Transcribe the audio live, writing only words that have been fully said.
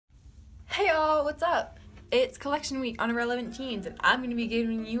Hey y'all, what's up? It's collection week on Irrelevant Teens, and I'm going to be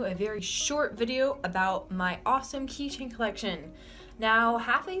giving you a very short video about my awesome keychain collection. Now,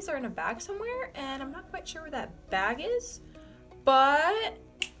 half of these are in a bag somewhere, and I'm not quite sure where that bag is, but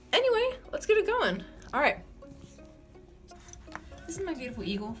anyway, let's get it going. Alright. This is my beautiful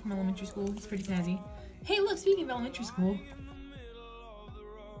eagle from elementary school. He's pretty snazzy. Hey, look, speaking of elementary school.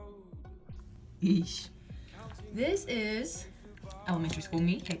 Eesh. This is elementary school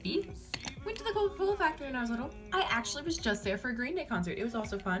me, Katie. Went to the Coca-Cola factory when I was little. I actually was just there for a Green Day concert. It was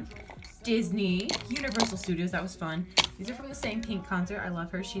also fun. Disney, Universal Studios, that was fun. These are from the same Pink concert. I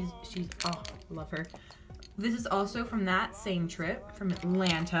love her. She's oh, I love her. This is also from that same trip from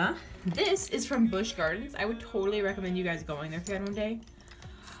Atlanta. This is from Busch Gardens. I would totally recommend you guys going there if you had one day.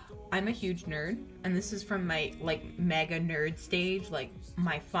 I'm a huge nerd, and this is from my mega nerd stage,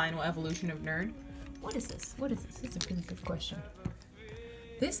 my final evolution of nerd. What is this? What is this? It's a really good question.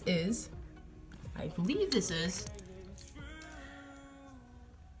 This is, I believe this is,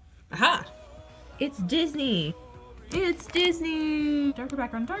 aha! It's Disney! It's Disney! Darker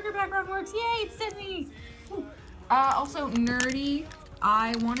background works, yay, it's Disney! Ooh. Also, nerdy,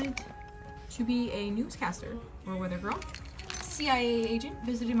 I wanted to be a newscaster or weather girl. CIA agent,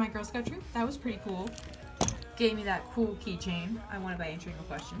 visited my Girl Scout troop, that was pretty cool. Gave me that cool keychain I wanted by answering a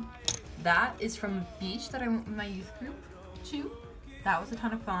question. That is from the beach that I went with my youth group to. That was a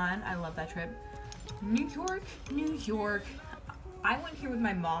ton of fun. I love that trip. New York. I went here with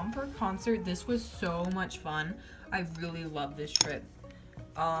my mom for a concert. This was so much fun. I really love this trip.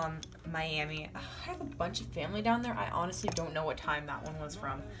 Miami. I have a bunch of family down there. I honestly don't know what time that one was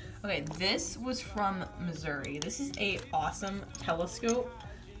from. Okay, this was from Missouri. This is a awesome telescope.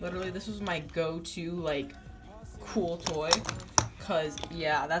 Literally, this was my go-to, cool toy. Cause,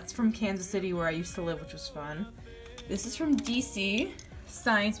 yeah, that's from Kansas City where I used to live, which was fun. This is from DC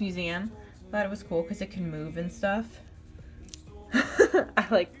Science Museum. Thought it was cool because it can move and stuff. I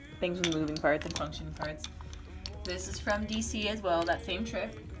like things with moving parts and functioning parts. This is from DC as well, that same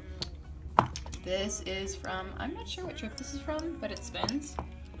trip. This is from, I'm not sure what trip this is from, but it spins.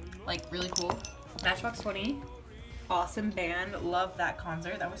 Really cool. Matchbox 20. Awesome band. Love that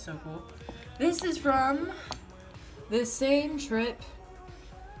concert. That was so cool. This is from the same trip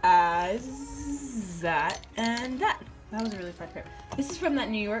as that and that. That was a really fun trip. This is from that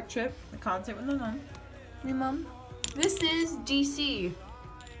New York trip, the concert with my mom. This is DC.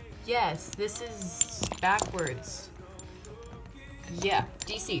 Yes, this is backwards. Yeah,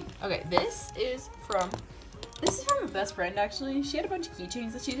 DC. Okay, this is from a best friend actually. She had a bunch of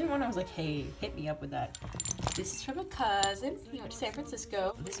keychains that she didn't want. I was like, hey, hit me up with that. This is from a cousin. He went to San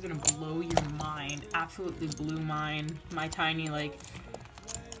Francisco. This is gonna blow your mind. Absolutely blew mine. My tiny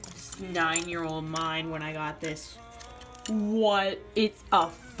 9-year-old mind when I got this. What? It's a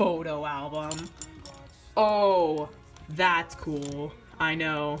photo album. Oh, that's cool. I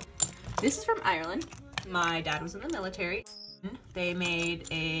know. This is from Ireland. My dad was in the military. They made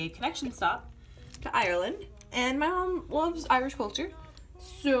a connection stop to Ireland, and my mom loves Irish culture,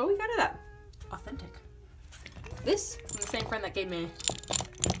 so we got her that. Authentic. This from the same friend that gave me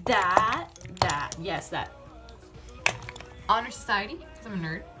that. Yes, that. Honor Society, because I'm a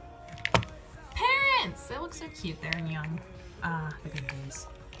nerd. Parents! They look so cute. They're young. The good days.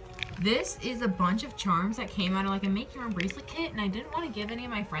 This is a bunch of charms that came out of a make your own bracelet kit, and I didn't want to give any of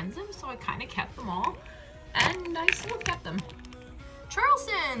my friends them, so I kind of kept them all, and I still have kept them.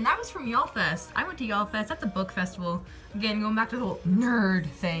 Charleston! That was from YALLFest. I went to YALLFest at the book festival. Again, going back to the whole nerd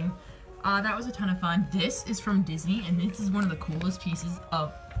thing. That was a ton of fun. This is from Disney, and this is one of the coolest pieces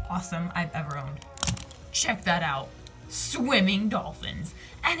of awesome I've ever owned. Check that out. Swimming dolphins.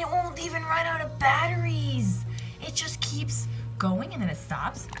 And it won't even run out of batteries. It just keeps going, and then it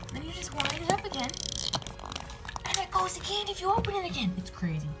stops. Then you just wind it up again. And it goes again if you open it again. It's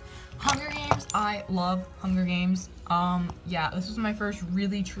crazy. Hunger Games. I love Hunger Games. Yeah, this was my first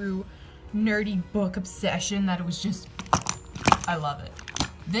really true nerdy book obsession that it was just, I love it.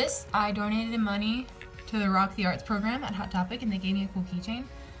 This, I donated money to the Rock the Arts program at Hot Topic, and they gave me a cool keychain.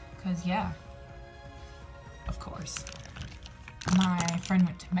 Cause yeah, of course. My friend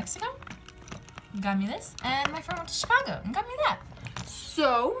went to Mexico, got me this, and my friend went to Chicago and got me that.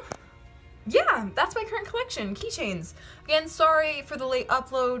 So, yeah, that's my current collection, keychains. Again, sorry for the late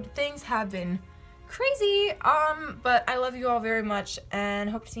upload. Things have been crazy, but I love you all very much, and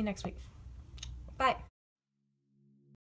hope to see you next week. Bye.